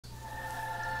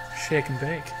Shake and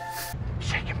bake.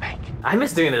 Shake and bake. I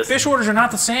miss doing this. Fish orders are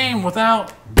not the same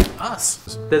without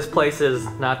us. This place is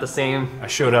not the same. I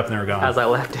showed up and they were gone. As I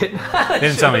left it. They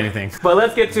didn't tell me anything. But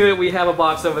let's get to it. We have a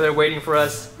box over there waiting for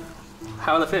us.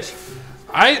 How are the fish?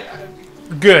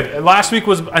 Good. Last week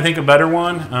was, I think, a better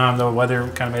one. The weather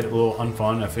kind of made it a little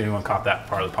unfun if anyone caught that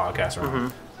part of the podcast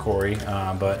around Corey.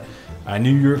 But I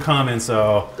knew you were coming,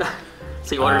 so...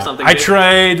 So you ordered something I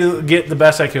tried to get the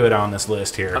best I could on this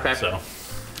list here. Okay. So.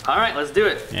 All right, let's do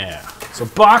it. Yeah. So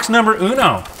box number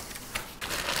uno.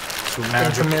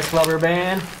 Infamous rubber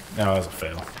band. No, that was a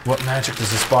fail. What magic does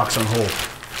this box unhold?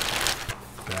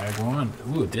 Bag one.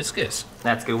 Ooh, a discus.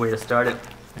 That's a good way to start it.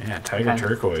 Yeah, tiger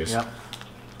turquoise. Yep.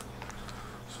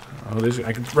 Oh,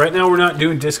 right now we're not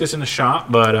doing discus in the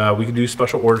shop, but we can do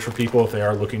special orders for people if they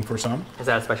are looking for some. Is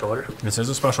that a special order? This is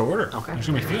a special order. Okay. There's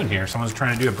gonna be a few in here. Someone's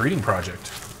trying to do a breeding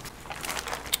project.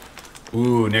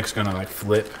 Ooh, Nick's gonna like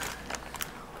flip.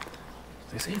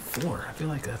 They say 4. I feel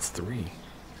like that's 3.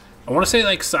 I want to say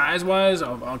like size-wise,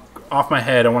 off my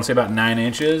head, I want to say about 9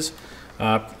 inches.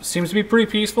 Seems to be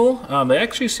pretty peaceful. They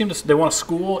actually they want a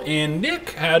school, and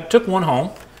Nick took one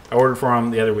home. I ordered for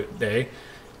him the other day,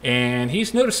 and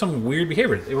he's noticed some weird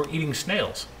behavior. They were eating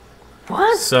snails.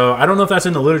 What? So I don't know if that's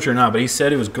in the literature or not, but he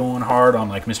said he was going hard on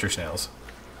like Mr. Snails.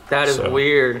 That is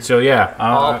weird. So yeah.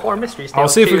 All poor mystery snails. I'll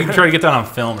see if we can try to get that on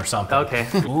film or something. Okay.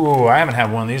 Ooh, I haven't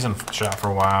had one of these in the shop for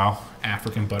a while.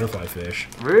 African butterfly fish.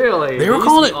 Really? They were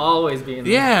calling it always being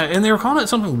there. Yeah, and they were calling it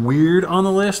something weird on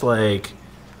the list, like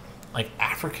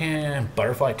African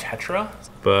butterfly tetra.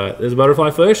 But there's a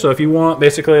butterfly fish, so if you want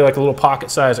basically like a little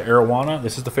pocket-sized arowana,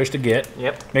 this is the fish to get.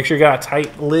 Yep. Make sure you got a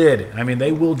tight lid. I mean,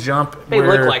 they will jump. They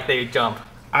look like they jump.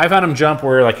 I've had them jump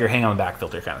where like your hang on the back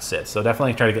filter kind of sits. So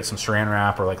definitely try to get some saran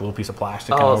wrap or like a little piece of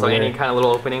plastic. Oh, so any kind of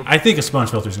little opening? I think a sponge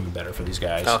filter is going to be better for these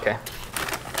guys. Okay.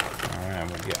 All right,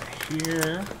 what we got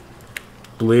here?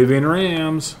 Bolivian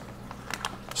Rams.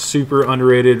 Super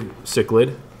underrated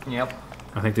cichlid. Yep.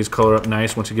 I think these color up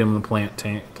nice once you get them in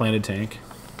the planted tank.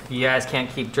 If you guys can't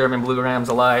keep German blue rams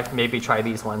alive, maybe try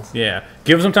these ones. Yeah,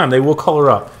 give them some time. They will color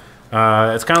up.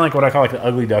 It's kind of like what I call like the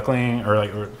ugly duckling or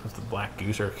like what's the black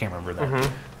goose, or I can't remember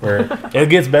that. Where it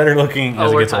gets better looking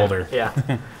as it gets older. Yeah.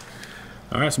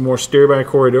 All right, some more Steerby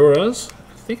Corridoras.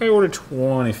 I think I ordered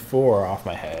 24 off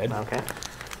my head. Okay.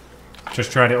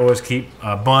 Just try to always keep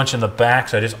a bunch in the back,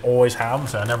 so I just always have them,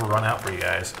 so I never run out for you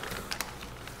guys.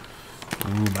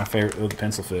 Ooh, my favorite little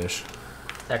pencil fish.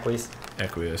 Equus.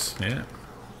 Equus, yeah.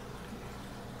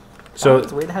 So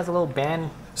it's weird. It has a little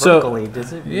band vertically.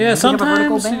 Does it? Yeah,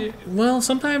 sometimes. Well,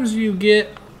 sometimes you get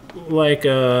like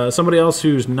somebody else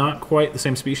who's not quite the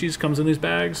same species comes in these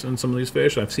bags and some of these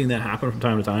fish. I've seen that happen from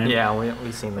time to time. Yeah,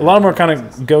 we've seen that. A lot of them are kind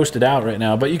of ghosted out right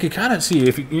now, but you could kind of see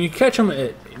if you catch them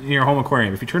in your home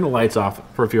aquarium. If you turn the lights off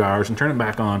for a few hours and turn them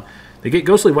back on, they get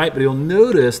ghostly white, but you'll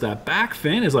notice that back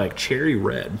fin is like cherry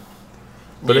red.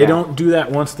 But they don't do that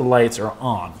once the lights are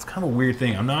on. It's kind of a weird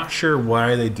thing. I'm not sure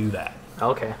why they do that.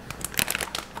 Okay.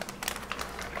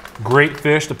 Great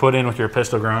fish to put in with your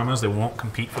pistogrammas. They won't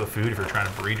compete for the food if you're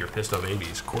trying to breed your pisto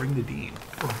babies, according to Dean.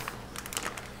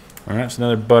 All right, so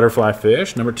another butterfly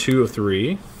fish, number 2 of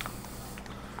 3.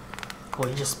 Well,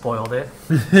 you just spoiled it.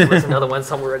 There's another one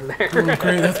somewhere in there.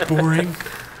 Okay, that's boring.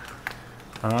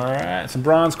 All right, some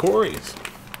bronze cories.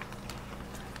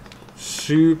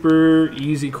 Super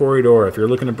easy corridor. If you're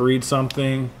looking to breed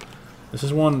something, this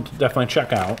is one to definitely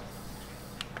check out.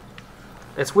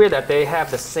 It's weird that they have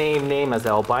the same name as the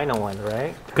albino one,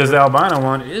 right? Because the albino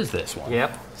one is this one.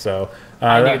 Yep. So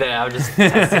I knew that. I was just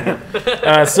testing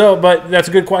it. But that's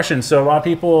a good question. So a lot of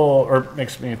people, or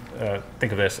makes me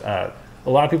think of this. A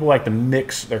lot of people like to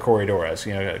mix their corridoras,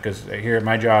 because here at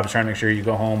my job is trying to make sure you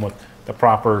go home with the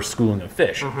proper schooling of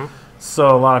fish.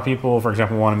 So a lot of people, for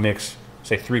example, want to mix,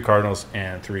 say, 3 cardinals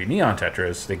and 3 neon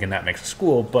tetras, thinking that makes a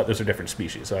school, but those are different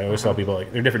species. So I always tell people,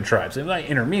 like, they're different tribes. They might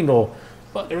intermingle,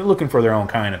 but they're looking for their own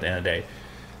kind at the end of the day.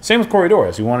 Same with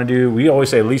corridoras. You want to do, we always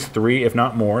say at least 3, if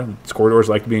not more. Corridors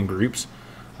like to be in groups.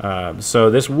 So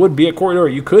this would be a corridor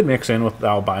you could mix in with the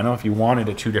albino if you wanted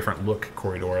a 2 different look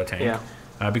corridora tank,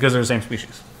 because they're the same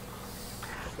species.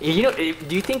 Do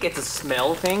you think it's a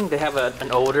smell thing? They have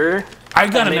an odor? I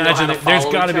gotta imagine that there's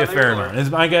got to be a pheromone.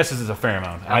 My guess is it's a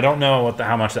pheromone. Okay. I don't know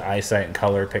how much the eyesight and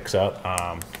color picks up.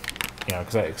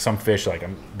 Because some fish,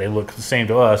 they look the same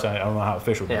to us. I don't know how a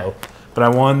fish would know, but I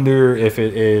wonder if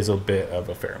it is a bit of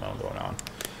a pheromone going on.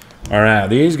 All right,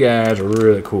 these guys are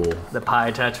really cool. The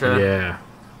pie tetra. Yeah,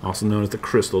 also known as the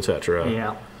crystal tetra.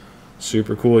 Yeah.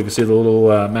 Super cool. You can see the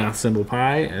little math symbol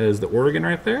pi as the organ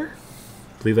right there.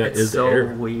 I believe that is so the air,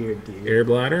 weird, dude. Air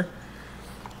bladder.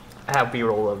 I have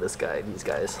B-roll of these guys,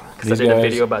 because I did a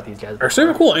video about these guys. Are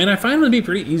super cool, and I find them to be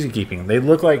pretty easy keeping. They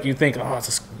look like you think, oh,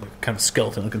 it's a kind of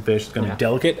skeleton looking fish. It's going to be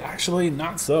delicate. Actually,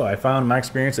 not so. I found in my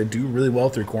experience they do really well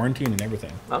through quarantine and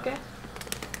everything. Okay.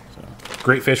 So,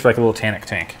 great fish for like a little tannic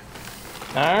tank.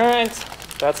 All right,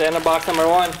 that's the end of box number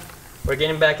 1. We're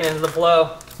getting back into the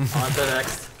flow. On to the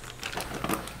next.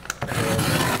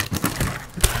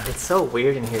 It's so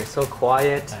weird in here, so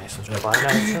quiet. Nice.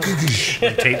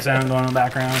 Tape sound going in the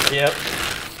background. Yep.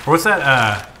 Or what's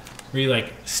that? Where you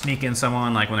like sneak in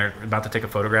someone like when they're about to take a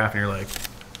photograph and you're like,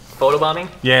 photobombing?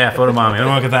 Yeah, photobombing. I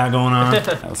don't look at that going on.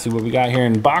 Let's see what we got here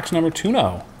in box number 2.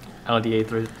 LDA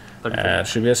 33. It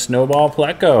should be a snowball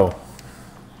pleco.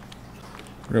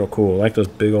 Real cool. I like those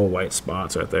big old white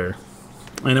spots right there.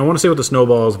 And I want to say with the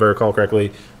snowballs, if I recall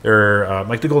correctly, they're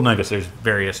like the gold nuggets. There's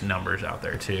various numbers out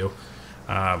there too.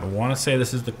 I want to say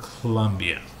this is the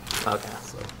Columbia. Okay.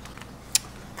 So,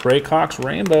 Freycock's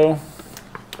Rainbow.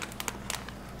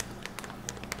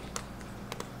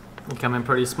 Coming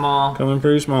pretty small. Coming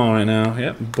pretty small right now.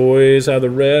 Yep. Boys have the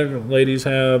red. Ladies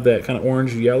have that kind of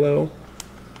orange yellow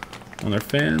on their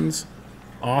fins.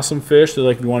 Awesome fish. So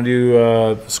like if you want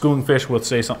to do schooling fish with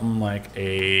say something like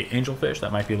a angelfish,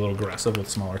 that might be a little aggressive with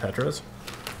smaller tetras.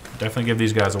 Definitely give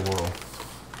these guys a whirl.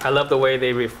 I love the way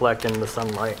they reflect in the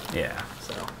sunlight. Yeah.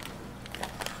 So.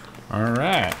 All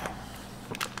right.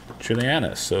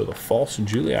 Chileanus. So the false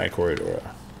Julii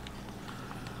Corridora.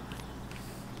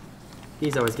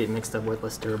 These always get mixed up with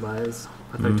Listerbis,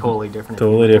 but they're totally different.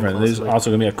 Totally different. This is also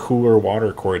going to be a cooler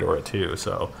water corridor too.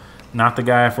 So not the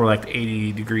guy for like the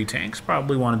 80-degree tanks.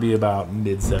 Probably want to be about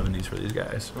mid-70s for these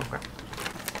guys. Okay.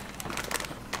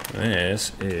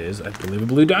 This is, I believe, a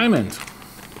blue diamond.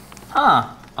 Huh.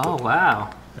 Oh, wow.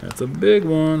 That's a big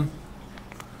one.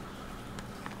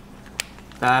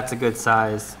 That's a good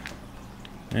size.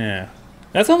 Yeah.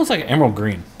 That's almost like emerald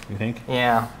green, you think?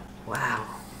 Yeah. Wow.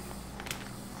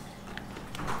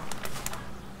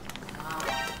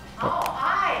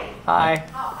 Hi.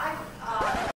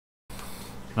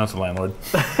 That's the landlord.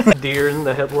 Deer in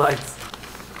the headlights.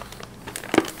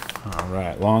 All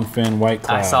right, long fin, white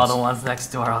clouds. I saw the ones next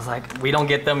door. I was like, we don't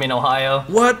get them in Ohio.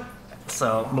 What?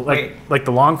 So, like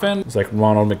the long fin? It's like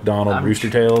Ronald McDonald Rooster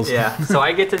Tails. Yeah, so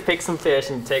I get to pick some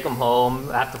fish and take them home.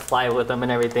 I have to fly with them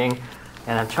and everything.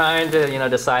 And I'm trying to,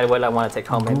 decide what I want to take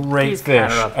home. Great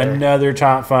fish. Another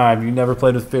top 5. You never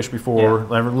played with fish before,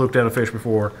 never looked at a fish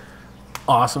before.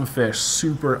 Awesome fish,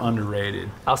 super underrated.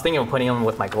 I was thinking of putting them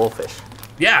with my goldfish.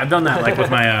 Yeah, I've done that, like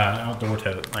with my outdoor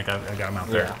tote. Like I got them out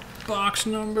there. Yeah. Box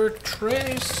number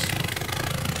trace.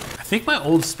 I think my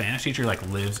old Spanish teacher like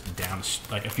lives down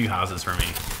like a few houses from me.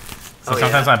 So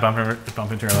sometimes I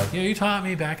bump into her like, yeah, you taught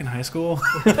me back in high school.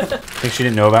 I think she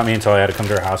didn't know about me until I had to come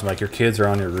to her house. I'm like, your kids are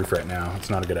on your roof right now. It's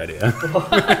not a good idea.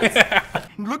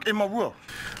 Look in my roof.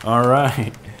 All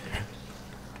right.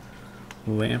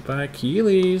 Lampi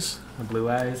Keelys. The blue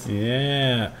eyes.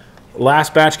 Yeah.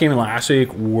 Last batch came in last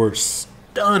week were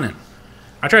stunning.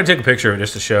 I tried to take a picture of it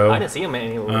just to show. I didn't see them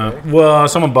anywhere. Well,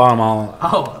 someone bought them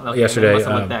all yesterday. They must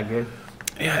have looked that good.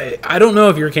 Yeah, I don't know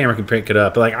if your camera can pick it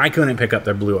up, but like I couldn't pick up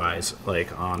their blue eyes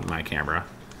like on my camera.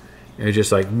 It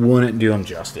just like wouldn't do them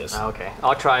justice. Okay,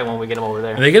 I'll try when we get them over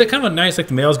there. And they get it kind of a nice, like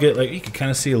the males get like you can kind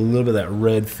of see a little bit of that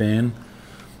red fin,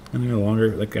 and they're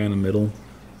longer, like guy in the middle.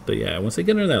 But yeah, once they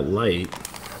get under that light,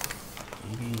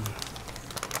 maybe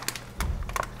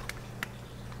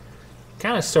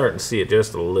kind of starting to see it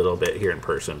just a little bit here in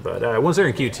person. But once they're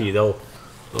in QT, they'll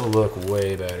look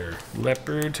way better.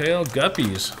 Leopard tail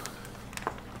guppies.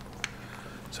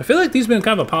 So I feel like these have been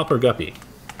kind of a popular guppy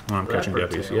when I'm catching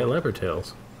guppies. Yeah, leopard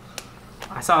tails.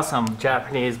 I saw some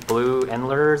Japanese blue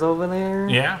endlers over there.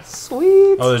 Yeah.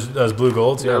 Sweet. Oh, there's those blue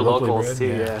golds. They're Yeah, locals too.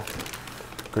 Yeah.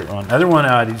 Great one. Another one.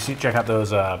 Did you check out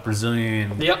those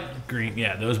Brazilian? Yep. Green.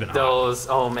 Yeah, those have been Those.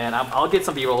 Oh man, I'll get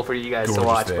some B-roll for you guys Gorgeous to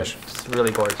watch. Fish. But it's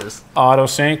really gorgeous. Auto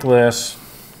sinkless.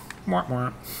 Mwah,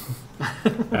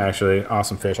 mwah. Actually,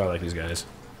 awesome fish. I like these guys.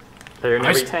 They're in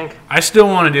every tank. I still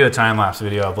want to do a time lapse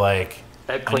video of like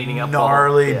Cleaning up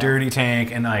gnarly, dirty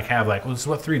tank, and like have like, well, this is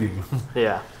what 3 do.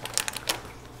 Yeah.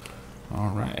 All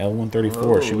right,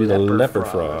 L134 should be the leopard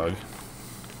frog.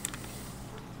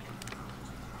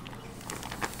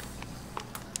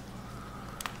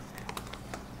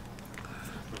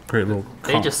 Great little.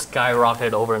 They just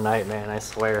skyrocketed overnight, man. I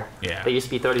swear. Yeah. They used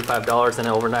to be $35, and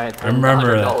overnight, I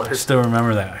remember that. I $100. still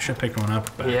remember that. I should have picked one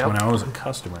up back when I was a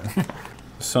customer.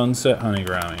 Sunset honey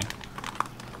gourami.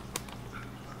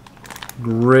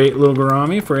 Great little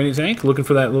gourami for any tank. Looking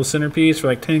for that little centerpiece for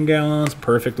like 10 gallons.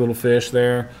 Perfect little fish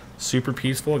there. Super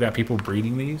peaceful. Got people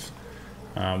breeding these.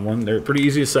 They're pretty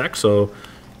easy to sex, so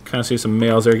Kind of see some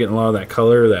males there getting a lot of that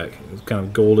color, that kind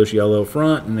of goldish yellow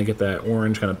front, and they get that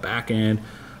orange kind of back end.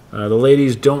 The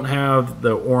ladies don't have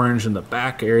the orange in the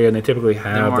back area, and they typically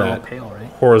have that pale, right?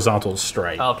 horizontal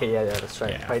stripe. Oh, okay, yeah, that's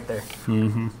right, Yeah. right there.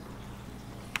 Mm-hmm.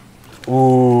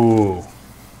 Ooh,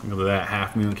 look at that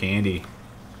half moon candy.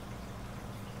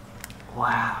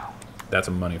 Wow. That's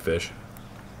a money fish.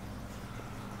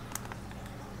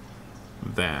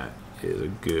 That is a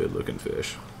good looking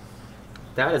fish.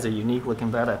 That is a unique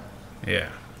looking betta. Yeah,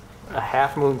 A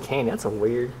half moon cane, that's a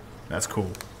weird. that's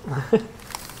cool.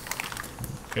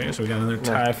 Okay, so we got another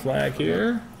Thai flag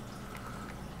here.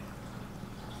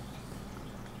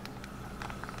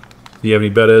 Do you have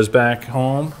any bettas back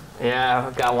home? Yeah,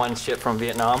 I've got one shipped from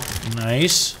Vietnam.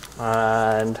 Nice.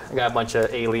 And I got a bunch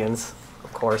of aliens,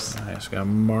 of course. Nice, got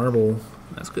marble.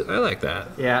 That's good. I like that.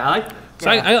 Yeah, I like So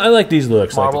I like these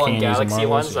looks, marble like the and candies galaxy and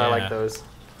marbles. ones. I like those.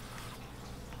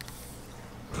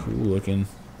 Cool looking.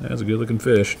 That's a good looking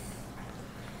fish.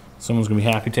 Someone's gonna be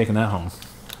happy taking that home.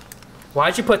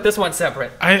 Why'd you put this one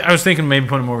separate? I was thinking maybe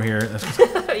put them over here.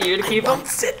 You to keep them?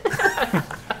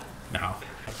 No.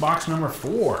 Box number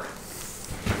 4.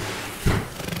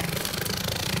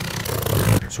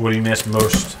 So what do you miss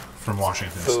most from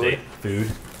Washington State?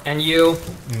 Food. And you,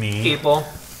 Me. people,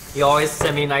 you always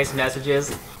send me nice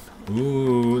messages.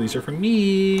 Ooh, these are for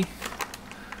me.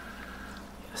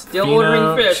 Still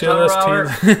ordering fish, huh,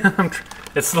 Robert?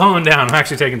 It's slowing down. I'm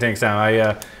actually taking tanks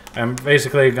down. I'm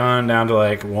basically gone down to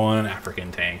like 1 African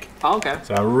tank. Oh, okay.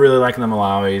 So I really like the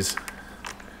Malawis.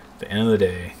 At the end of the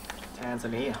day.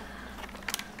 Tanzania.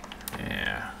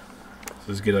 Yeah. So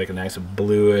let's get like a nice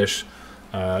bluish.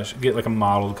 Should get like a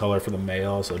mottled color for the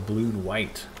male, so blue and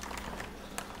white.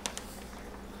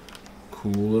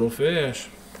 Cool little fish.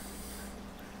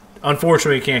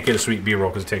 Unfortunately, you can't get a sweet B-roll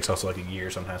because it takes us like a year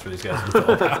sometimes for these guys to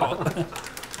fill out.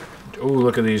 Oh,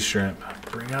 look at these shrimp.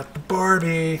 Bring out the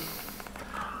Barbie.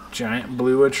 Giant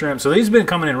bluewood shrimp. So these have been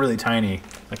coming in really tiny,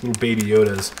 like little baby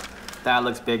Yodas. That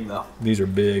looks big, though. These are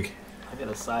big. I got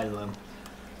a size of them.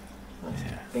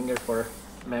 Yeah. Finger for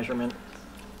measurement.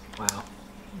 Wow.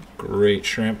 Great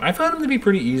shrimp. I found them to be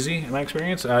pretty easy in my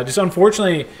experience. Just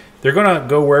unfortunately, they're going to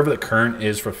go wherever the current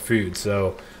is for food.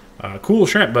 So, cool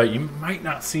shrimp, but you might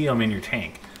not see them in your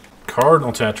tank.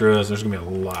 Cardinal tetras, there's going to be a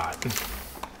lot.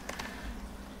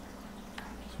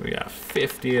 So we got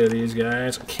 50 of these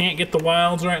guys. I can't get the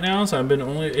wilds right now, so I've been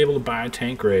only able to buy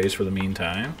tank rays for the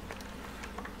meantime.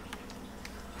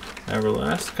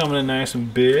 Everlast coming in nice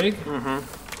and big. Mm-hmm.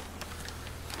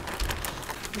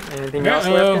 Anything else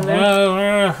left in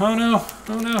there? Oh no,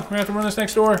 we're going to have to run this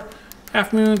next door.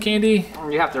 Half moon candy.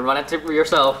 You have to run it for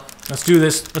yourself. Let's do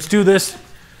this. Let's do this.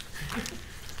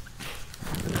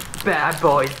 Bad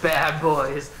boys, bad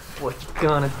boys. What you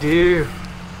gonna do?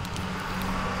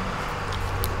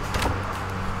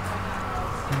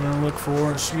 I'm gonna look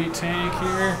for a sweet tank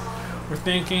here. We're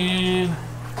thinking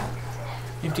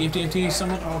empty.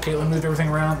 Someone. Okay, let me move everything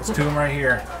around. Let's do them right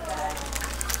here.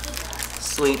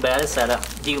 Sweet bed setup.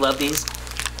 Do you love these?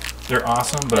 They're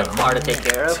awesome, but They're hard to take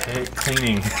care of.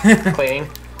 Cleaning. Cleaning.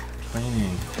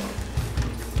 Cleaning.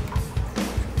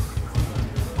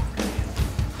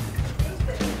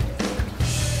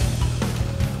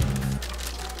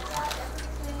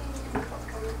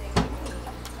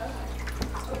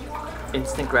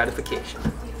 Instant gratification.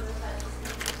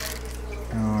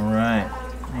 All right.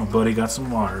 Oh, buddy got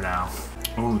some water now.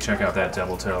 Oh, check out that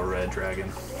devil tail red dragon.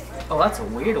 Oh, that's a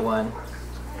weird one.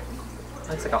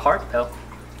 Looks like a heart, though.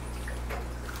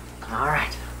 All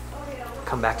right.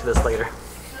 Come back to this later.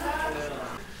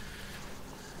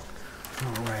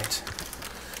 All right.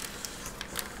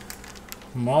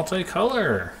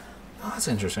 Multicolor. Oh, that's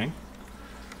interesting.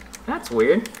 That's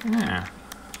weird. Yeah.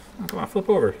 Oh, come on, flip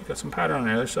over. You got some powder on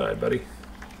the other side, buddy.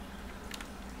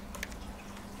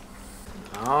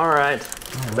 All right.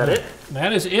 Is that it?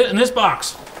 That is it in this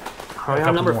box. Are we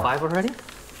on number 5 already?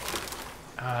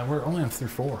 We're only on through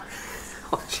 4.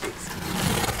 Oh,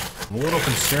 jeez. I'm a little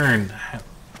concerned.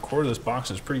 The core of this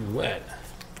box is pretty wet.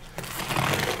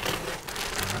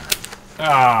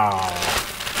 Oh.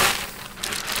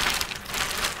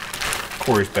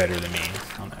 Corey's better than me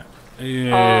on that.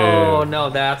 Yeah. Oh, no,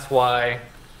 that's why.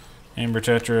 Amber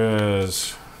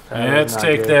Tetras. That Let's is not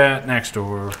take good. that next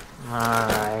door. All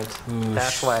right.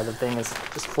 That's why the thing is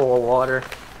just full of water.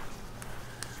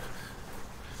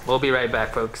 We'll be right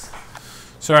back, folks.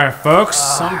 Sorry, folks.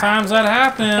 Sometimes that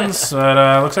happens.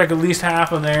 But looks like at least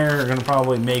half of there are going to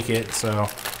probably make it. So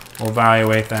we'll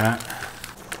evaluate that.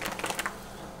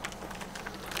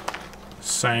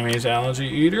 Siamese algae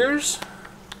eaters.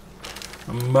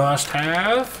 A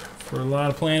must-have for a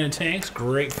lot of planted tanks.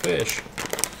 Great fish.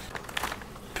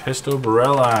 Pisto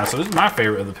Barella. So this is my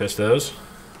favorite of the Pistos.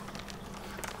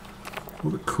 A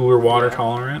little bit cooler, water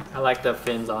tolerant. I like the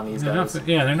fins on these guys.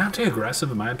 They're not too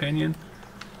aggressive in my opinion.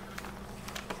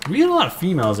 We get a lot of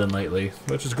females in lately,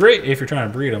 which is great if you're trying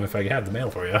to breed them. If I have the male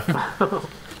for you.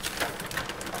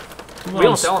 We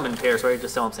don't sell them in pairs, right? We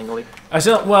just sell them singly.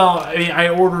 I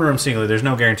order them singly. There's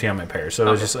no guarantee on my pairs,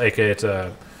 so it's just like it's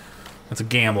a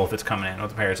gamble if it's coming in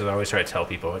with the pairs. So I always try to tell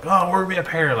people like, oh, order me a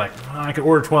pair. Like, well, I could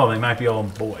order 12. They might be all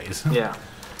boys. Yeah.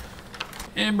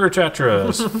 Amber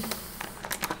Tetras.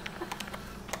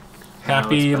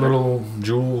 Happy little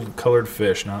jewel-colored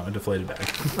fish, not a deflated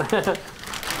bag.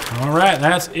 All right,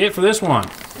 that's it for this one.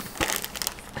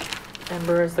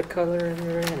 Amber is the color of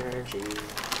your energy.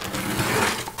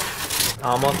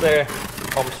 Almost there.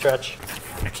 Home stretch.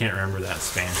 I can't remember that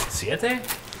Spanish. Siete?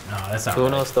 No, that's not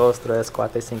Uno, right. dos, tres,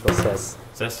 cuatro, cinco, seis.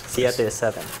 Siete is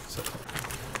 7.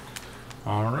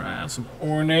 All right, some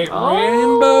ornate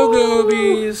rainbow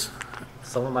gobies.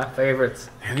 Some of my favorites.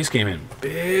 Man, these came in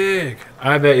big.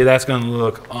 I bet you that's going to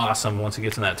look awesome once it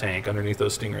gets in that tank underneath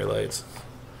those stingray lights.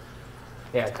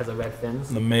 Yeah, because of red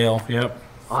fins. The male, yep.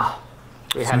 Oh,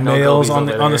 we Some had no males gobies on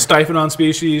over the there. Stiphodon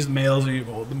species. The males are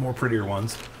the more prettier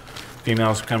ones.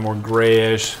 Females are kind of more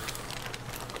grayish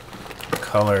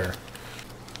color.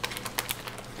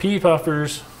 Pea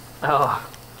puffers. Oh,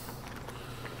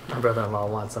 my brother-in-law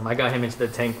wants them. I got him into the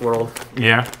tank world,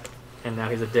 Yeah. and now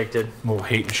he's addicted. Little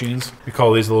hate machines. We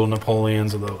call these little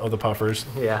Napoleons of the puffers.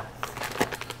 Yeah.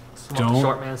 Don't-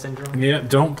 Short man syndrome. Yeah,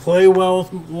 don't play well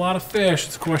with a lot of fish.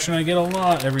 It's a question I get a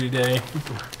lot every day.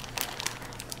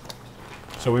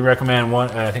 So we recommend one.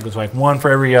 I think it was like one for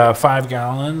every 5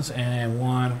 gallons, and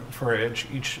one for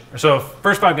each. So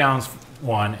first 5 gallons,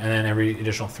 one, and then every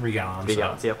additional 3 gallons. 3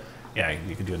 gallons. Yep. Yeah,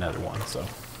 you can do another one. So,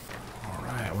 all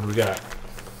right, what do we got?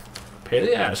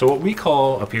 Yeah, so what we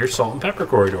call up here salt and pepper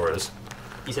corridoras.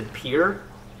 You said pier?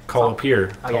 Call up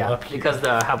here. Oh Call yeah, up here. because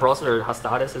the Habrosa or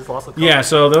Hostadus is also called. Yeah,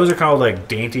 so those are called like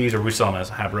dainties, or we sell them as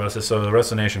habrosis. So the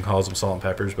rest of the nation calls them salt and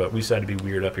peppers, but we decided to be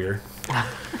weird up here.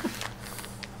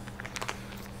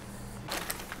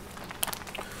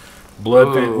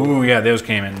 Bloodfin. Ooh, yeah, those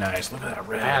came in nice. Look at that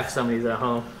red. I have some of these at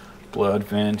home.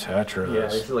 Bloodfin tetras. Yeah,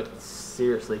 these look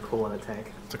seriously cool in a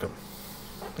tank. It's like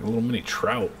a little mini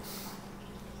trout.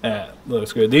 That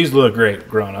looks good. These look great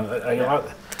grown.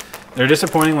 They're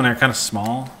disappointing when they're kind of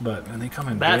small, but when they come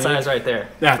in That big, size right there.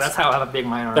 That's how big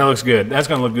mine are. that looks good. That's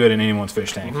going to look good in anyone's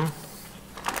fish tank.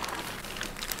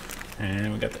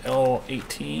 And we got the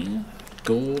L18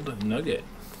 Gold Nugget.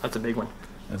 That's a big one.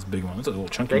 That's a big one. That's a little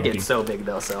chunky They monkey. get so big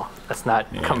though, so that's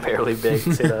not comparably big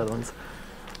to the other ones.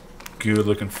 Good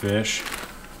looking fish.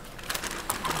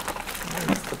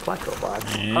 That's the Pleco box.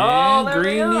 And there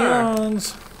green they are.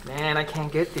 neons. Man, I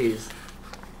can't get these.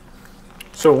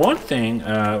 So one thing,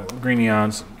 green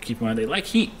neons, keep in mind, they like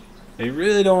heat. They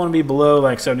really don't want to be below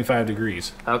like 75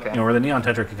 degrees. Okay. You know, where the neon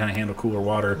tetra can kind of handle cooler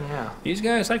water. Yeah. These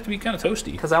guys like to be kind of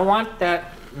toasty. Because I want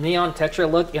that neon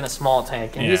tetra look in a small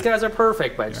tank, and these guys are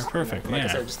perfect. But I just, perfect, like I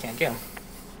yeah. said, I just can't get them.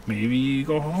 Maybe you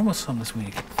go home with some this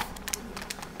week.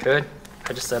 Good.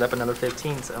 I just set up another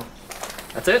 15, so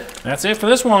that's it. That's it for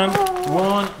this one.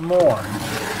 One more.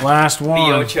 Last one.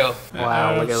 Biocho.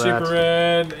 Wow, look at super that.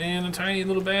 red and a tiny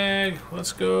little bag.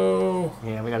 Let's go.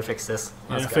 Yeah, we gotta fix this.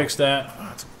 Yeah, Let's go. fix that. Oh,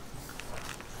 it's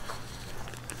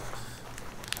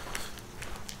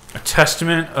a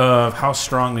testament of how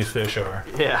strong these fish are.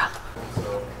 Yeah.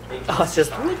 Oh, it's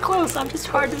just really close. I'm just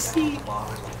hard to see.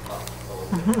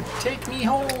 Take me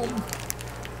home.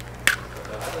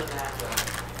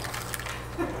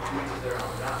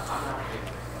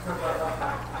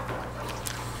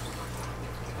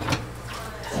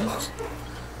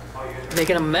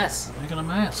 Making a mess. Making a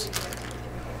mess.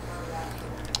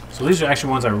 So these are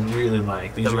actually ones I really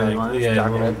like. These The are red like, ones, yeah,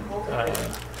 dark little,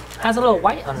 Has a little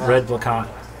white on that. red plakat.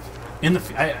 In the,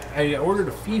 I ordered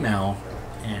a female,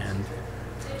 and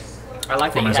I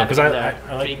like that you myself, have 'cause I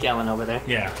the like- 8 gallon over there.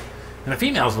 yeah, and the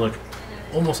females look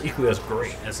almost equally as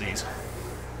great as these.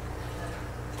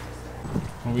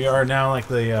 We are now like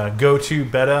the go-to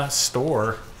betta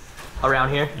store Around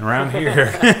here. around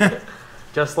here.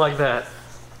 Just like that.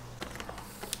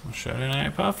 Saturday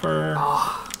Night Puffer.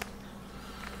 Oh.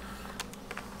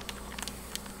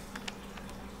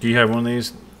 Do you have one of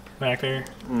these back there?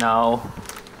 No.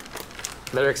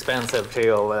 They're expensive too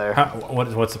over there.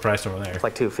 What's the price over there? It's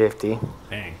like $250.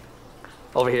 Dang.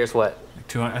 Over here's what? Like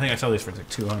 200. I think I saw these for like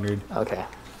 200. Okay.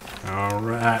 All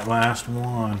right, last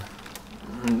one.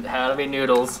 How to be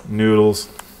noodles. Noodles.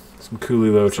 Some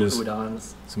coolie loaches.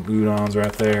 Udons. Some udons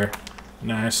right there.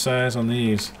 Nice size on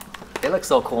these. They look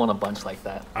so cool in a bunch like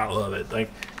that. I love it.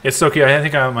 Like, it's so cute. I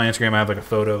think on my Instagram I have like a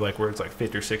photo like where it's like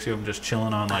 50 or 60 of them just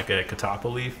chilling on like a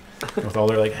catappa leaf with all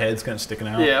their like heads kind of sticking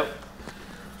out. Yep.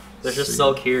 They're just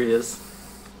so curious,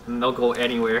 and they'll go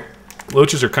anywhere.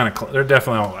 Loaches are they're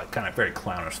definitely all like kind of very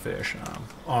clownish fish.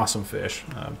 Awesome fish.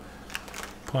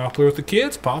 Popular with the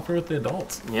kids, popular with the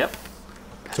adults. Yep.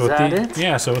 So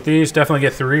with these, definitely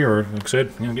get 3, or like I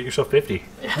said, get yourself 50.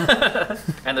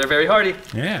 And they're very hardy.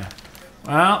 Yeah.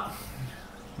 Well,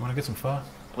 you want to get some fun?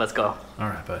 Let's go. All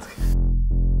right, bud.